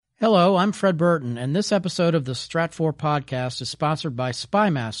Hello, I'm Fred Burton, and this episode of the Stratfor Podcast is sponsored by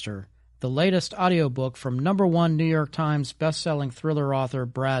Spymaster, the latest audiobook from #1 New York Times bestselling thriller author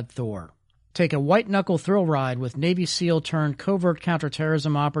Brad Thor. Take a white-knuckle thrill ride with Navy SEAL turned covert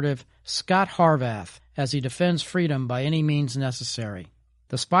counterterrorism operative Scott Harvath as he defends freedom by any means necessary.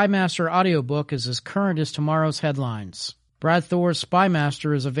 The Spymaster audiobook is as current as tomorrow's headlines. Brad Thor's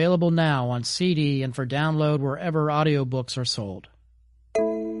Spymaster is available now on CD and for download wherever audiobooks are sold.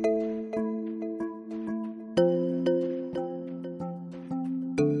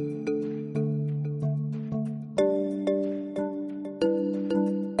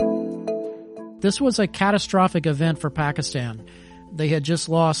 This was a catastrophic event for Pakistan. They had just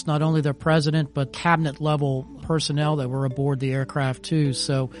lost not only their president, but cabinet-level personnel that were aboard the aircraft, too.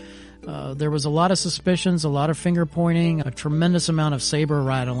 So there was a lot of suspicions, a lot of finger-pointing, a tremendous amount of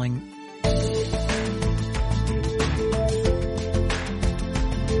saber-rattling.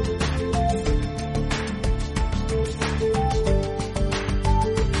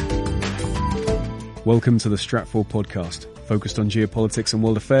 Welcome to the Stratfor Podcast, focused on geopolitics and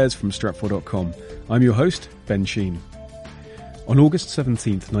world affairs from Stratfor.com. I'm your host, Ben Sheen. On August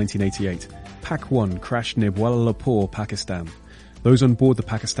 17th, 1988, PAK-1 crashed near Bahawalpur, Pakistan. Those on board the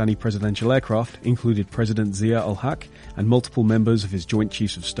Pakistani presidential aircraft included President Zia-ul-Haq and multiple members of his Joint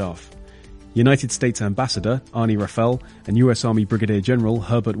Chiefs of Staff. United States Ambassador Arni Raphel and US Army Brigadier General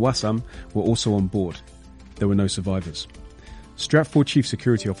Herbert Wassom were also on board. There were no survivors. Stratfor Chief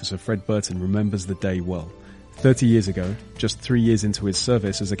Security Officer Fred Burton remembers the day well. 30 years ago, just 3 years into his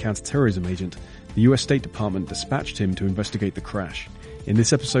service as a counterterrorism agent, the US State Department dispatched him to investigate the crash. In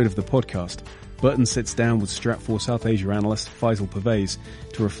this episode of the podcast, Burton sits down with Stratfor South Asia analyst Faisel Pervaiz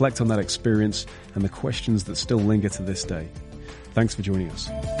to reflect on that experience and the questions that still linger to this day. Thanks for joining us.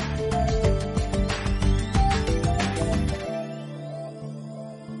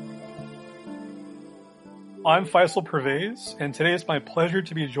 I'm Faisel Pervaiz, and today it's my pleasure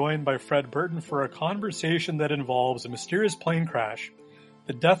to be joined by Fred Burton for a conversation that involves a mysterious plane crash,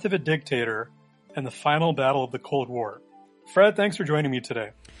 the death of a dictator, and the final battle of the Cold War. Fred, thanks for joining me today.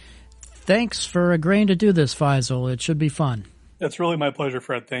 Thanks for agreeing to do this, Faisel. It should be fun. It's really my pleasure,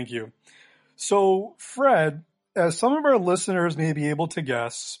 Fred. Thank you. So, Fred, as some of our listeners may be able to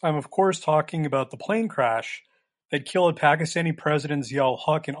guess, I'm of course talking about the plane crash that killed Pakistani President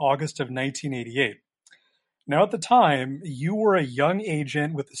Zia-ul-Haq in August of 1988. Now, at the time, you were a young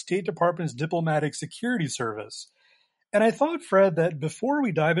agent with the State Department's Diplomatic Security Service. And I thought, Fred, that before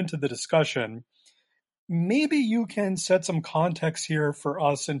we dive into the discussion, maybe you can set some context here for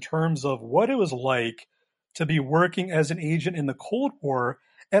us in terms of what it was like to be working as an agent in the Cold War.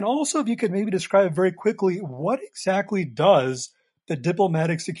 And also, if you could maybe describe very quickly, what exactly does the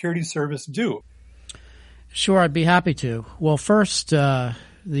Diplomatic Security Service do? Sure, I'd be happy to. Well, first,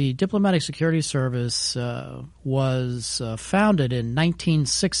 the Diplomatic Security Service was founded in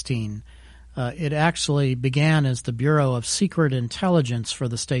 1916. It actually began as the Bureau of Secret Intelligence for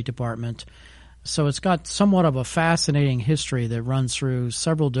the State Department. So it's got somewhat of a fascinating history that runs through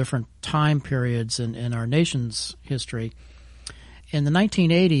several different time periods in our nation's history. In the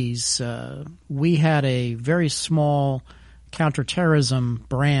 1980s, we had a very small counterterrorism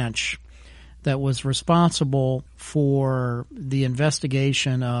branch that was responsible for the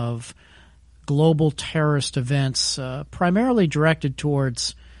investigation of global terrorist events, primarily directed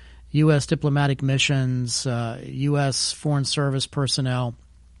towards U.S. diplomatic missions, U.S. Foreign Service personnel.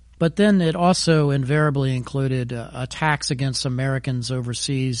 But then it also invariably included attacks against Americans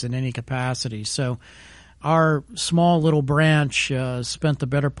overseas in any capacity. So our small little branch spent the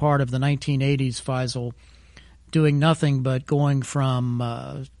better part of the 1980s, Faisel, doing nothing but going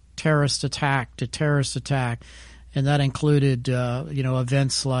from terrorist attack to terrorist attack, and that included,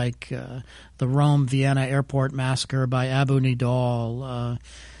 events like the Rome-Vienna airport massacre by Abu Nidal,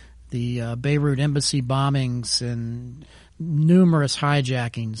 the Beirut embassy bombings, and numerous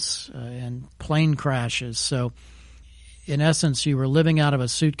hijackings and plane crashes. So, in essence, you were living out of a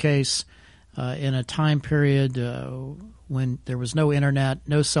suitcase in a time period when there was no internet,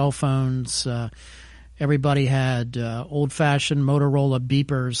 no cell phones. Everybody had old-fashioned Motorola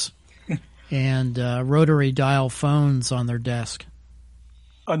beepers and rotary dial phones on their desk.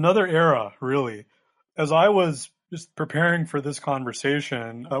 Another era, really. As I was just preparing for this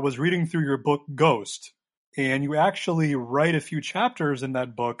conversation, I was reading through your book, Ghost, and you actually write a few chapters in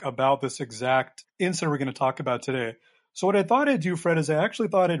that book about this exact incident we're going to talk about today. So what I thought I'd do, Fred, is I actually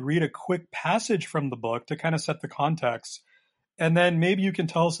thought I'd read a quick passage from the book to kind of set the context. And then maybe you can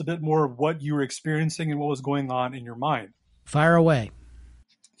tell us a bit more of what you were experiencing and what was going on in your mind. Fire away.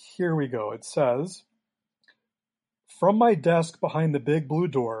 Here we go. It says, From my desk behind the big blue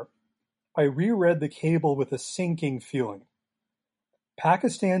door, I reread the cable with a sinking feeling.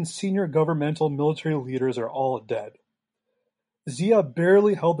 Pakistan's senior governmental military leaders are all dead. Zia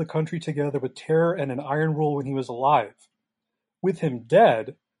barely held the country together with terror and an iron rule when he was alive. With him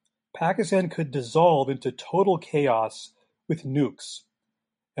dead, Pakistan could dissolve into total chaos with nukes.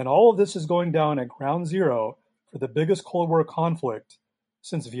 And all of this is going down at ground zero for the biggest Cold War conflict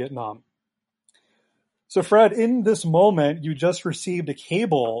since Vietnam. So, Fred, in this moment, you just received a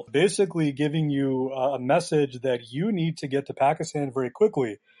cable basically giving you a message that you need to get to Pakistan very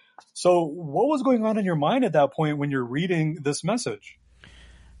quickly. So what was going on in your mind at that point when you're reading this message?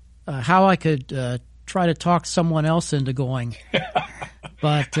 How I could try to talk someone else into going.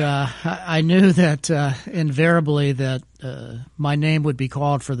 But I knew that invariably that my name would be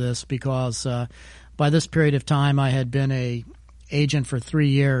called for this because by this period of time I had been a agent for 3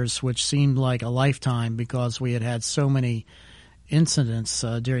 years, which seemed like a lifetime because we had had so many incidents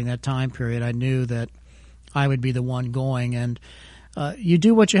during that time period. I knew that I would be the one going, and you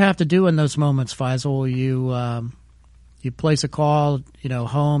do what you have to do in those moments, Faisel. You place a call,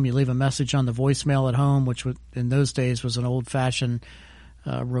 home. You leave a message on the voicemail at home, which in those days was an old-fashioned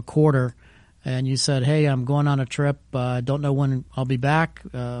recorder, and you said, "Hey, I'm going on a trip. Don't know when I'll be back,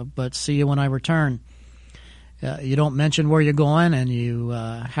 but see you when I return." You don't mention where you're going, and you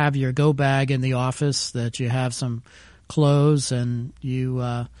have your go bag in the office that you have some clothes, and you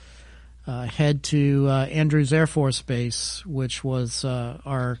head to Andrews Air Force Base, which was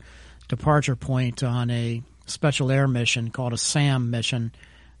our departure point on a special air mission called a SAM mission,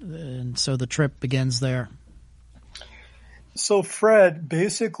 and so the trip begins there. So, Fred,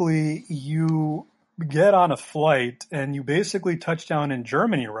 basically you get on a flight and you basically touch down in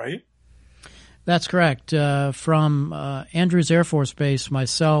Germany, right? That's correct. From Andrews Air Force Base,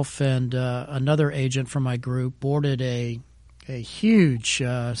 myself and another agent from my group boarded a huge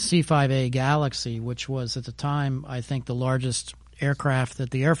C-5A Galaxy, which was at the time, I think, the largest aircraft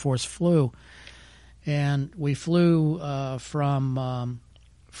that the Air Force flew. And we flew from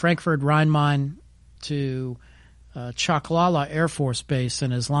Frankfurt Rhein-Main to Chaklala Air Force Base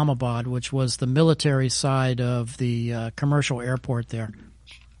in Islamabad, which was the military side of the commercial airport there.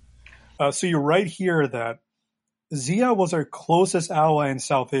 So you're right here that Zia was our closest ally in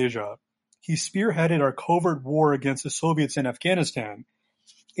South Asia. He spearheaded our covert war against the Soviets in Afghanistan.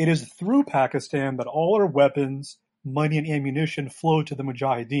 It is through Pakistan that all our weapons, money, and ammunition flow to the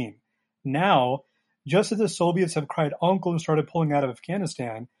Mujahideen. Now, just as the Soviets have cried uncle and started pulling out of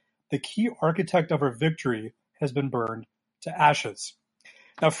Afghanistan, the key architect of our victory has been burned to ashes.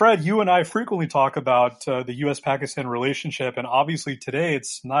 Now, Fred, you and I frequently talk about the U.S.-Pakistan relationship, and obviously today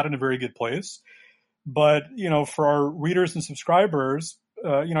it's not in a very good place. But, for our readers and subscribers,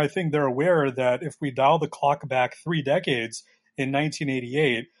 I think they're aware that if we dial the clock back 3 decades in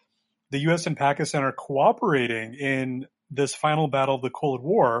 1988, the U.S. and Pakistan are cooperating in this final battle of the Cold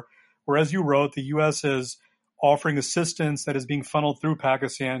War, where, as you wrote, the U.S. is offering assistance that is being funneled through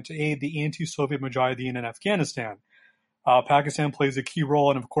Pakistan to aid the anti-Soviet Mujahideen in Afghanistan. Pakistan plays a key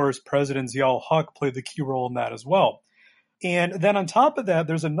role, and of course, President Zia-ul-Haq played the key role in that as well. And then on top of that,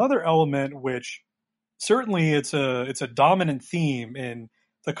 there's another element which certainly it's a dominant theme in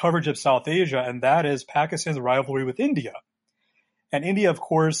the coverage of South Asia, and that is Pakistan's rivalry with India. And India, of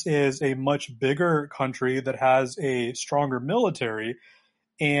course, is a much bigger country that has a stronger military,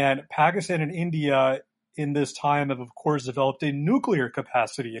 and Pakistan and India in this time have, of course, developed a nuclear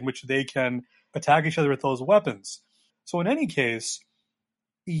capacity in which they can attack each other with those weapons. So in any case,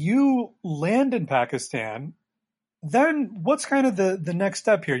 you land in Pakistan. Then what's kind of the next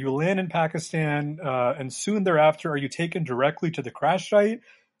step here? You land in Pakistan, and soon thereafter, are you taken directly to the crash site,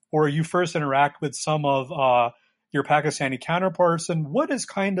 or you first interact with some of your Pakistani counterparts? And what is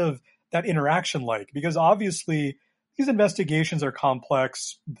kind of that interaction like? Because obviously, these investigations are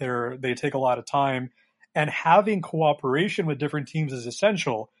complex. They take a lot of time, and having cooperation with different teams is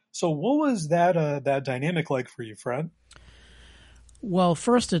essential. So what was that dynamic like for you, Fred? Well,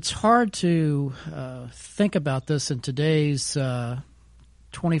 first, it's hard to think about this in today's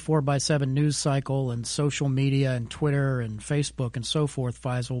 24/7 news cycle and social media and Twitter and Facebook and so forth,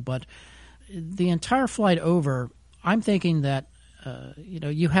 Faisel. But the entire flight over, I'm thinking that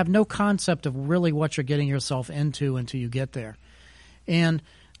you have no concept of really what you're getting yourself into until you get there. And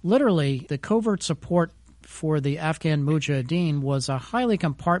literally, the covert support for the Afghan Mujahideen was a highly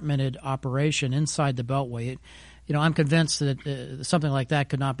compartmented operation inside the Beltway. I'm convinced that something like that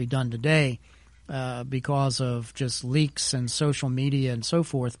could not be done today because of just leaks and social media and so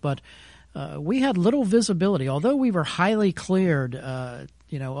forth. But we had little visibility, although we were highly cleared,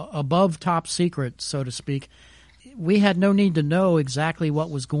 above top secret, so to speak. we had no need to know exactly what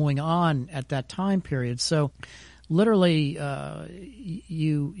was going on at that time period. So literally,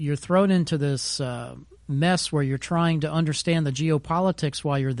 you're thrown into this mess where you're trying to understand the geopolitics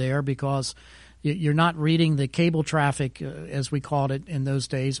while you're there, because you're not reading the cable traffic, as we called it in those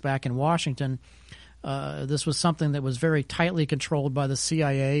days back in Washington. This was something that was very tightly controlled by the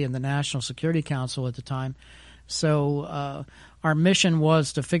CIA and the National Security Council at the time. So our mission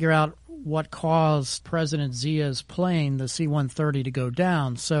was to figure out what caused President Zia's plane, the C-130, to go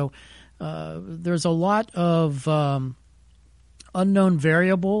down. So there's a lot of unknown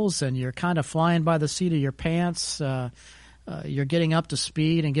variables, and you're kind of flying by the seat of your pants. You're getting up to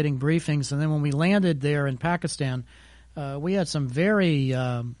speed and getting briefings. And then when we landed there in Pakistan, we had some very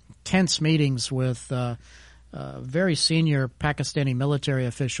tense meetings with very senior Pakistani military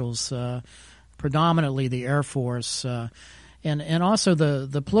officials, predominantly the Air Force. And also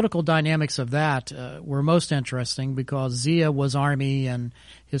the political dynamics of that were most interesting, because Zia was Army and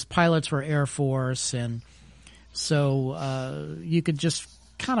his pilots were Air Force. And so you could just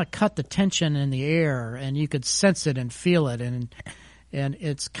kind of cut the tension in the air, and you could sense it and feel it. And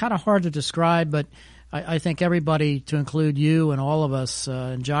it's kind of hard to describe, but I think everybody, to include you and all of us,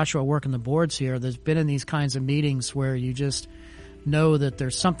 and Joshua working the boards here, there's been in these kinds of meetings where you just know that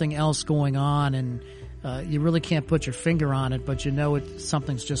there's something else going on, and you really can't put your finger on it, but you know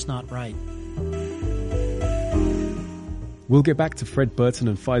something's just not right. We'll get back to Fred Burton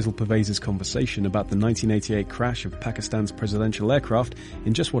and Faisel Pervaiz's conversation about the 1988 crash of Pakistan's presidential aircraft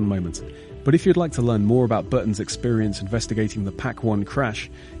in just one moment. But if you'd like to learn more about Burton's experience investigating the PAK-1 crash,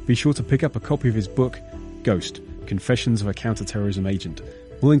 be sure to pick up a copy of his book, Ghost: Confessions of a Counterterrorism Agent.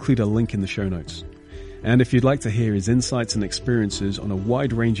 We'll include a link in the show notes. And if you'd like to hear his insights and experiences on a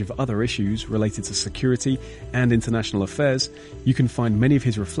wide range of other issues related to security and international affairs, you can find many of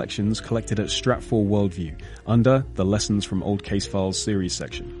his reflections collected at Stratfor Worldview under the Lessons from Old Case Files series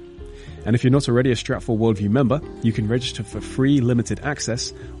section. And if you're not already a Stratfor Worldview member, you can register for free limited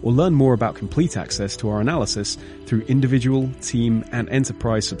access or learn more about complete access to our analysis through individual, team, and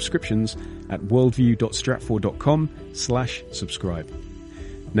enterprise subscriptions at worldview.stratfor.com/subscribe.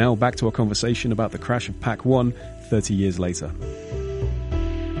 Now back to our conversation about the crash of PAK-1 30 years later.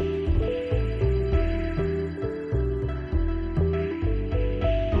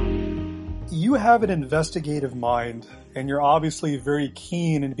 You have an investigative mind, and you're obviously very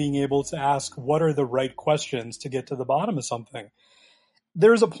keen in being able to ask what are the right questions to get to the bottom of something.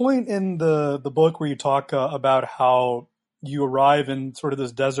 There's a point in the book where you talk about how you arrive in sort of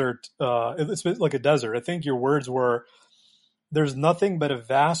this desert. It's like a desert. I think your words were, "There's nothing but a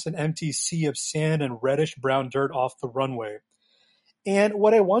vast and empty sea of sand and reddish-brown dirt off the runway." And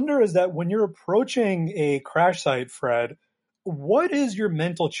what I wonder is that when you're approaching a crash site, Fred, what is your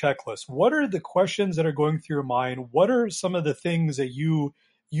mental checklist? What are the questions that are going through your mind? What are some of the things that you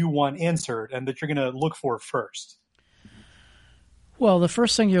want answered and that you're going to look for first? Well, the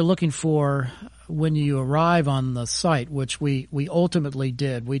first thing you're looking for when you arrive on the site, which we ultimately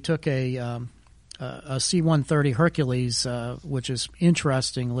did, we took a C-130 Hercules, which is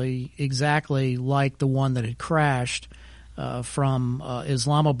interestingly exactly like the one that had crashed from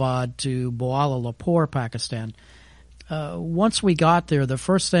Islamabad to Bahawalpur, Pakistan. Once we got there, the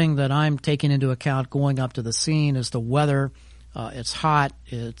first thing that I'm taking into account going up to the scene is the weather. It's hot.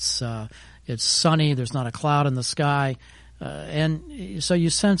 It's sunny. There's not a cloud in the sky. And so you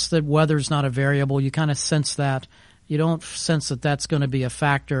sense that weather's not a variable. You kind of sense that. You don't sense that that's going to be a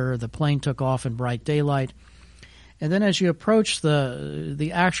factor. The plane took off in bright daylight. And then as you approach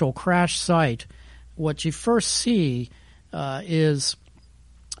the actual crash site, what you first see is,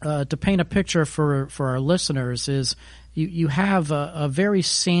 to paint a picture for our listeners, is you have a very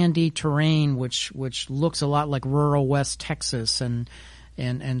sandy terrain which looks a lot like rural West Texas, and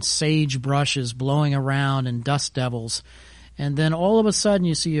sagebrush is blowing around and dust devils. And then all of a sudden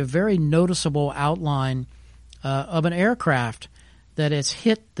you see a very noticeable outline of an aircraft that has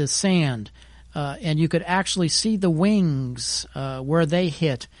hit the sand, and you could actually see the wings where they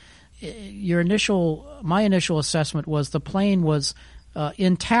hit. My initial assessment was the plane was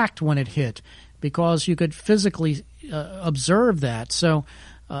intact when it hit, because you could physically observe that. So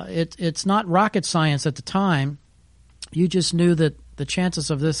it's not rocket science at the time. You just knew that the chances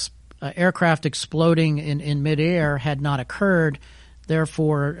of this aircraft exploding in midair had not occurred.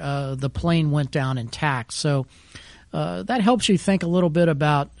 Therefore, the plane went down intact. So that helps you think a little bit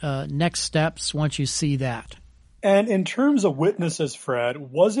about next steps once you see that. And in terms of witnesses, Fred,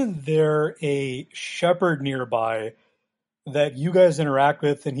 wasn't there a shepherd nearby that you guys interact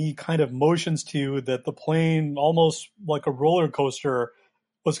with, and he kind of motions to you that the plane, almost like a roller coaster,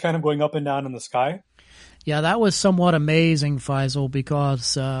 was kind of going up and down in the sky? Yeah, that was somewhat amazing, Faisel,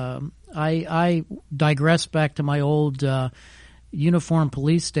 because I digress back to my old uniformed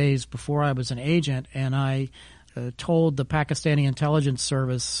police days before I was an agent, and I told the Pakistani intelligence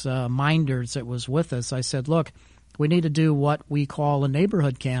service minders that was with us, I said, look, we need to do what we call a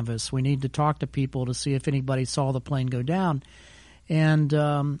neighborhood canvass. We need to talk to people to see if anybody saw the plane go down. And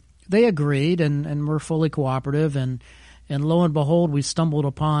they agreed and were fully cooperative. And lo and behold, we stumbled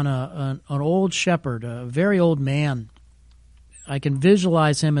upon an old shepherd, a very old man. I can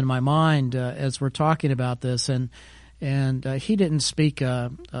visualize him in my mind as we're talking about this. And he didn't speak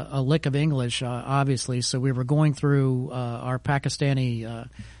a lick of English, obviously. So we were going through our Pakistani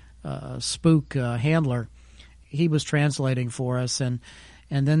spook handler. He was translating for us, and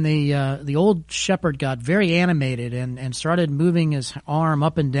then the old shepherd got very animated and started moving his arm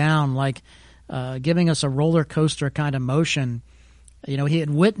up and down like giving us a roller coaster kind of motion. You know, he had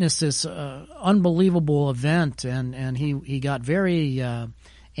witnessed this unbelievable event, and he got very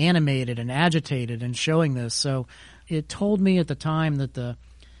animated and agitated in showing this. So it told me at the time that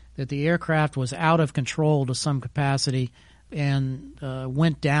the aircraft was out of control to some capacity and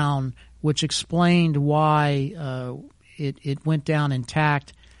went down, which explained why it went down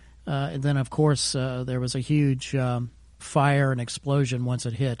intact. And then, of course, there was a huge fire and explosion once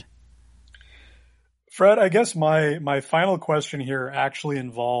it hit. Fred, I guess my final question here actually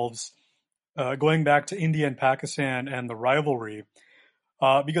involves going back to India and Pakistan and the rivalry.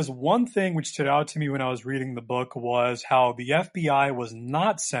 Because one thing which stood out to me when I was reading the book was how the FBI was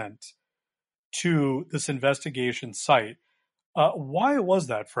not sent to this investigation site. Why was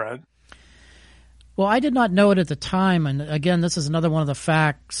that, Fred? Well, I did not know it at the time, and again, this is another one of the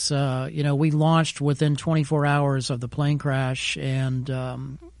facts. We launched within 24 hours of the plane crash, and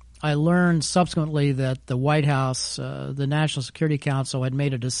I learned subsequently that the White House, the National Security Council, had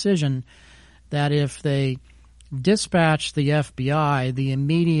made a decision that if they dispatched the FBI, the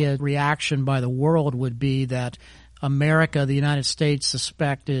immediate reaction by the world would be that America, the United States,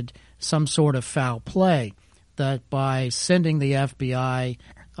 suspected some sort of foul play, that by sending the FBI,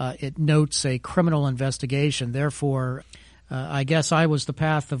 it notes a criminal investigation. Therefore, I guess I was the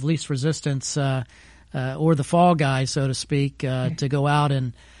path of least resistance, or the fall guy, so to speak, to go out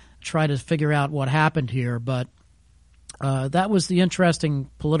and try to figure out what happened here. But that was the interesting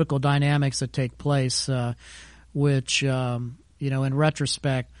political dynamics that take place, which, in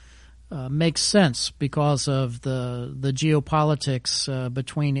retrospect, makes sense because of the geopolitics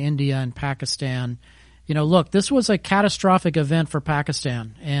between India and Pakistan. Look, this was a catastrophic event for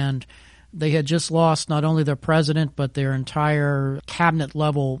Pakistan, and they had just lost not only their president, but their entire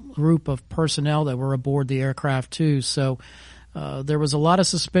cabinet-level group of personnel that were aboard the aircraft, too. So there was a lot of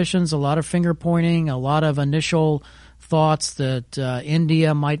suspicions, a lot of finger-pointing, a lot of initial thoughts that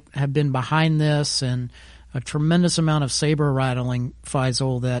India might have been behind this, and a tremendous amount of saber-rattling,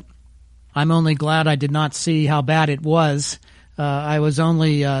 Faisel, that I'm only glad I did not see how bad it was. I was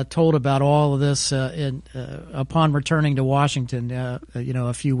only told about all of this upon returning to Washington,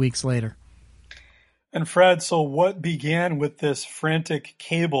 a few weeks later. And Fred, so what began with this frantic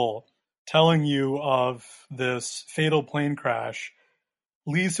cable telling you of this fatal plane crash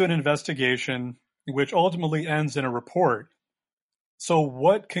leads to an investigation which ultimately ends in a report. So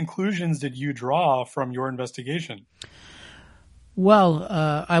what conclusions did you draw from your investigation? Well,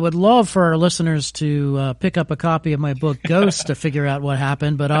 I would love for our listeners to pick up a copy of my book Ghost to figure out what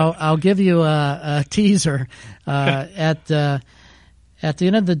happened, but I'll give you a teaser. At the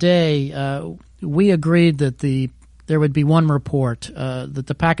end of the day, we agreed that there would be one report, that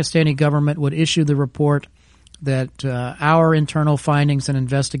the Pakistani government would issue the report, that our internal findings and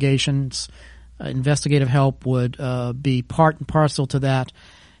investigative help would be part and parcel to that.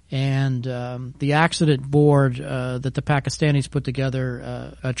 And the accident board that the Pakistanis put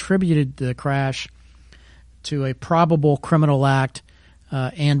together attributed the crash to a probable criminal act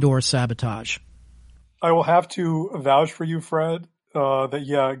and/or sabotage. I will have to vouch for you, Fred,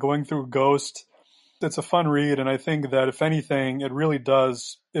 going through Ghost, it's a fun read, and I think that if anything, it really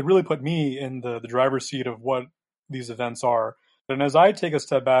put me in the driver's seat of what these events are. And as I take a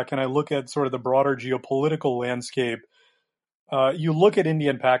step back and I look at sort of the broader geopolitical landscape, you look at India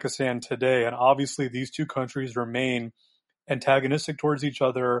and Pakistan today, and obviously these two countries remain antagonistic towards each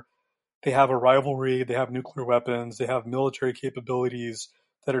other. They have a rivalry. They have nuclear weapons. They have military capabilities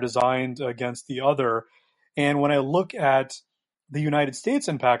that are designed against the other. And when I look at the United States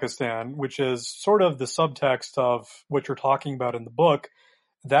and Pakistan, which is sort of the subtext of what you're talking about in the book,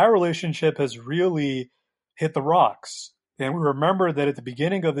 that relationship has really hit the rocks. And we remember that at the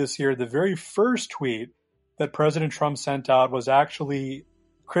beginning of this year, the very first tweet that President Trump sent out was actually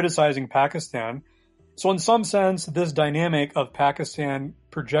criticizing Pakistan. So in some sense, this dynamic of Pakistan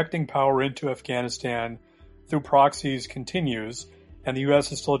projecting power into Afghanistan through proxies continues, and the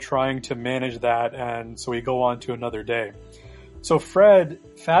U.S. is still trying to manage that, and so we go on to another day. So Fred,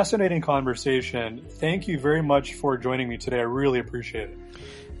 fascinating conversation. Thank you very much for joining me today. I really appreciate it.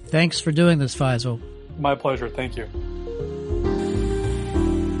 Thanks for doing this, Faisel. My pleasure. Thank you.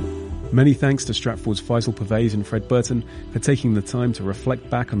 Many thanks to Stratfor's Faisel, Pervaiz and Fred Burton for taking the time to reflect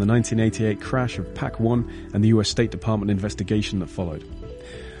back on the 1988 crash of PAK-1 and the US State Department investigation that followed.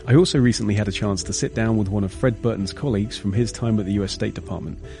 I also recently had a chance to sit down with one of Fred Burton's colleagues from his time at the US State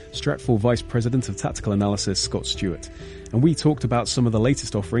Department, Stratfor Vice President of Tactical Analysis Scott Stewart, and we talked about some of the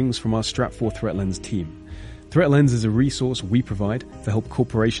latest offerings from our Stratfor Threat Lens team. Threat Lens is a resource we provide to help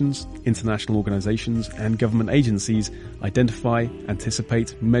corporations, international organizations, and government agencies identify,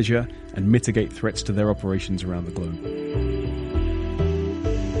 anticipate, measure, and mitigate threats to their operations around the globe.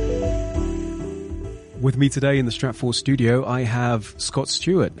 With me today in the Stratfor studio, I have Scott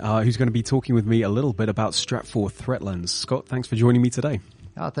Stewart, who's going to be talking with me a little bit about Stratfor Threat Lens. Scott, thanks for joining me today.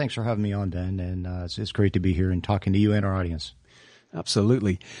 Thanks for having me on, Ben, and it's great to be here and talking to you and our audience.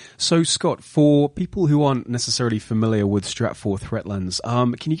 Absolutely. So, Scott, for people who aren't necessarily familiar with Stratfor Threat Lens,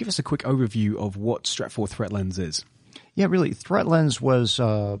 can you give us a quick overview of what Stratfor Threat Lens is? Yeah, really. Threat Lens was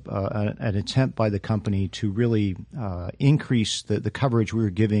an attempt by the company to really increase the coverage we were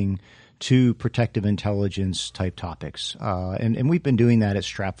giving to protective intelligence type topics. And we've been doing that at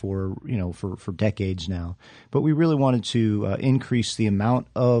Stratfor, for decades now. But we really wanted to increase the amount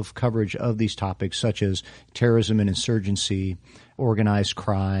of coverage of these topics, such as terrorism and insurgency, organized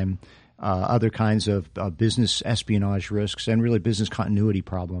crime, other kinds of business espionage risks, and really business continuity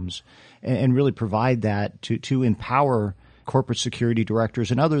problems, and really provide that to empower corporate security directors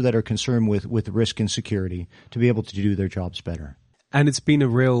and others that are concerned with risk and security to be able to do their jobs better. And it's been a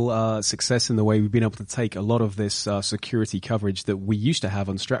real success in the way we've been able to take a lot of this security coverage that we used to have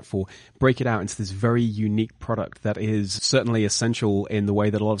on Stratfor, break it out into this very unique product that is certainly essential in the way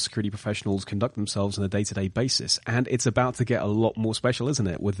that a lot of security professionals conduct themselves on a day-to-day basis. And it's about to get a lot more special, isn't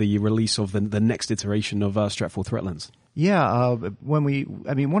it, with the release of the next iteration of Stratfor Threat Lens? Yeah,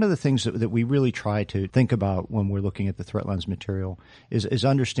 one of the things that we really try to think about when we're looking at the Threat Lens material is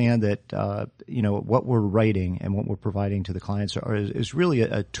understand that, what we're writing and what we're providing to the clients is really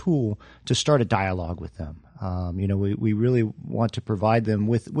a tool to start a dialogue with them. We really want to provide them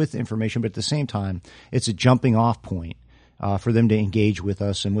with information, but at the same time, it's a jumping off point for them to engage with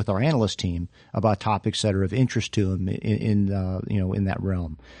us and with our analyst team about topics that are of interest to them in that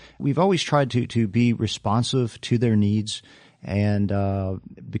realm. We've always tried to be responsive to their needs. And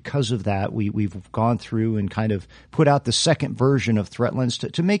because of that, we've gone through and kind of put out the second version of Threat Lens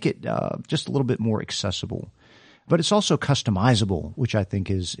to make it just a little bit more accessible. But it's also customizable, which I think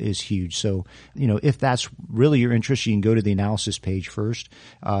is huge. So, if that's really your interest, you can go to the analysis page first.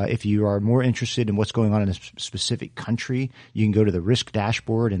 If you are more interested in what's going on in a specific country, you can go to the risk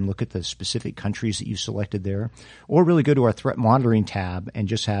dashboard and look at the specific countries that you selected there. Or really go to our threat monitoring tab and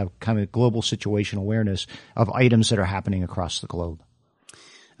just have kind of global situational awareness of items that are happening across the globe.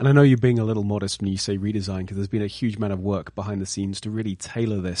 And I know you're being a little modest when you say redesign, because there's been a huge amount of work behind the scenes to really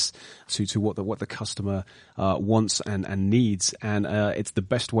tailor this to what the customer wants and needs. And it's the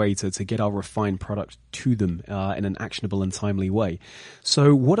best way to get our refined product to them in an actionable and timely way.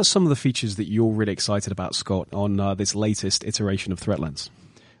 So what are some of the features that you're really excited about, Scott, on this latest iteration of Threat Lens?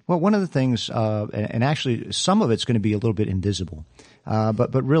 Well, one of the things, and actually some of it's going to be a little bit invisible,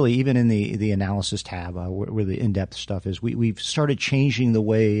 but really even in the analysis tab where the in-depth stuff is, we've started changing the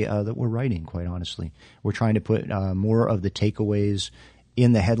way that we're writing, quite honestly. We're trying to put more of the takeaways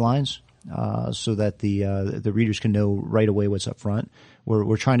in the headlines so that the readers can know right away what's up front.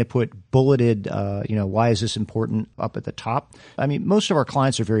 We're trying to put bulleted, why is this important up at the top? I mean, most of our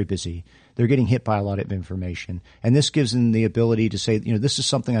clients are very busy. They're getting hit by a lot of information. And this gives them the ability to say, this is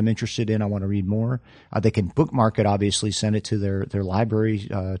something I'm interested in. I want to read more. They can bookmark it, obviously, send it to their library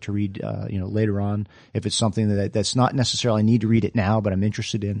to read, later on if it's something that's not necessarily I need to read it now, but I'm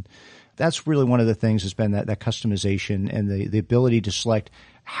interested in. That's really one of the things has been that customization and the ability to select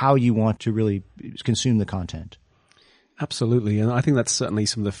how you want to really consume the content. Absolutely. And I think that's certainly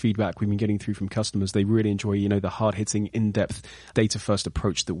some of the feedback we've been getting through from customers. They really enjoy, the hard-hitting, in-depth, data-first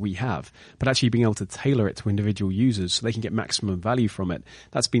approach that we have. But actually being able to tailor it to individual users so they can get maximum value from it,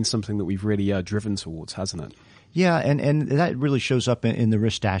 that's been something that we've really driven towards, hasn't it? Yeah, and that really shows up in the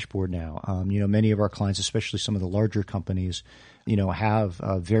risk dashboard now. Many of our clients, especially some of the larger companies, have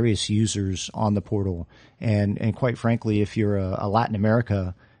various users on the portal. And quite frankly, if you're a Latin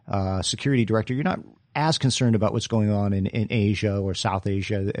America security director, you're not as concerned about what's going on in Asia or South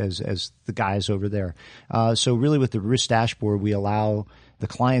Asia as the guys over there. So really with the risk dashboard, we allow the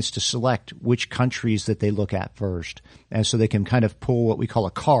clients to select which countries that they look at first. And so they can kind of pull what we call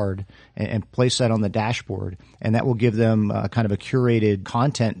a card and place that on the dashboard. And that will give them kind of a curated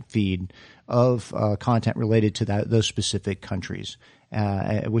content feed of content related to those specific countries.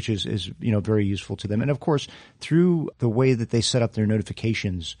 Which is very useful to them. And of course, through the way that they set up their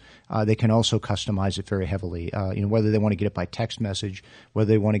notifications, they can also customize it very heavily. Whether they want to get it by text message, whether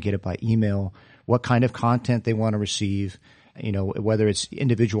they want to get it by email, what kind of content they want to receive, whether it's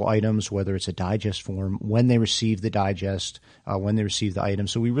individual items, whether it's a digest form, when they receive the digest, when they receive the item.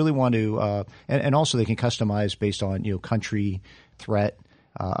 So we really want to, and also they can customize based on, country, threat,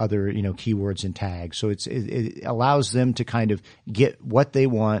 other, keywords and tags. So it allows them to kind of get what they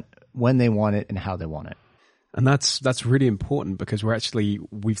want, when they want it, and how they want it. And that's really important because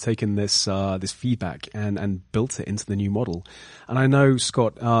we've taken this feedback and built it into the new model. And I know,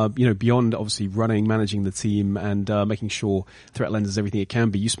 Scott, beyond obviously managing the team and making sure Threat Lens is everything it can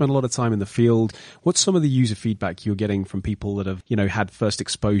be, you spend a lot of time in the field. What's some of the user feedback you're getting from people that have, had first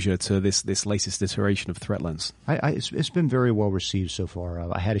exposure to this latest iteration of Threat Lens? It's been very well received so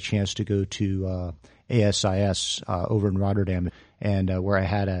far. I had a chance to go to ASIS over in Rotterdam, and where I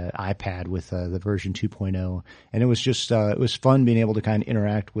had an iPad with the version 2.0, and it was just it was fun being able to kind of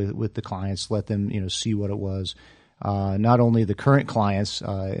interact with the clients, let them see what it was, not only the current clients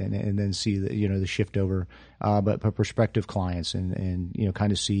and then see the shift over, but prospective clients and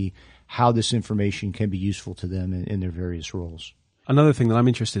kind of see how this information can be useful to them in their various roles. Another thing that I'm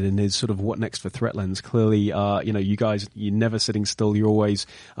interested in is sort of what next for Threat Lens. Clearly, you guys, you're never sitting still. You're always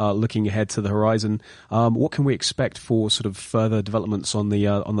looking ahead to the horizon. What can we expect for sort of further developments on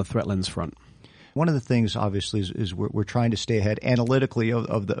the Threat Lens front? One of the things, obviously, is we're trying to stay ahead analytically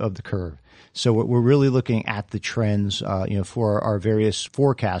of the curve. So we're really looking at the trends, for our various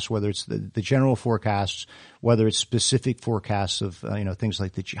forecasts, whether it's the general forecasts, whether it's specific forecasts of things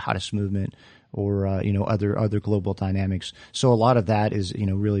like the jihadist movement, or other global dynamics. So a lot of that is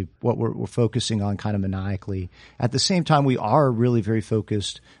really what we're focusing on kind of maniacally. At the same time, we are really very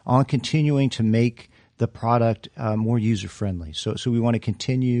focused on continuing to make the product more user friendly. So we want to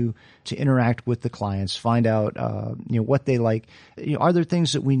continue to interact with the clients, find out what they like. Are there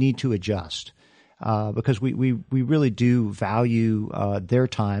things that we need to adjust? Because we really do value their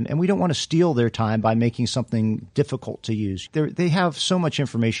time, and we don't want to steal their time by making something difficult to use. They have so much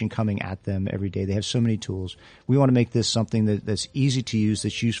information coming at them every day. They have so many tools. We want to make this something that's easy to use,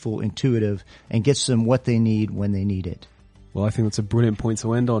 that's useful, intuitive, and gets them what they need when they need it. Well, I think that's a brilliant point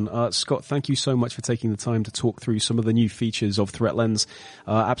to end on. Scott, thank you so much for taking the time to talk through some of the new features of Threat Lens.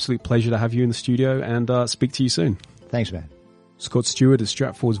 Absolute pleasure to have you in the studio, and speak to you soon. Thanks, man. Scott Stewart is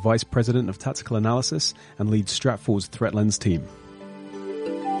Stratfor's Vice President of Tactical Analysis and leads Stratfor's Threat Lens team.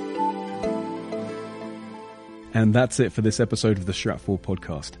 And that's it for this episode of the Stratfor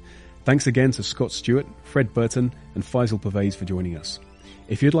Podcast. Thanks again to Scott Stewart, Fred Burton, and Faisel Pervaiz for joining us.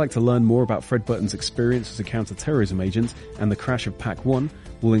 If you'd like to learn more about Fred Burton's experience as a counter-terrorism agent and the crash of PAK-1,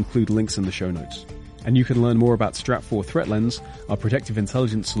 we'll include links in the show notes. And you can learn more about Stratfor Threat Lens, our protective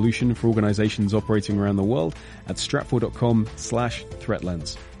intelligence solution for organizations operating around the world, at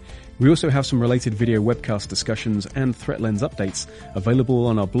stratfor.com/threatlens. We also have some related video webcast discussions and Threat Lens updates available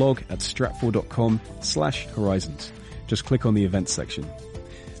on our blog at stratfor.com/horizons. Just click on the events section.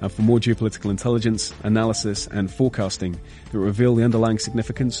 And for more geopolitical intelligence, analysis, and forecasting that reveal the underlying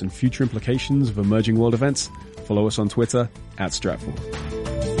significance and future implications of emerging world events, follow us on Twitter @Stratfor.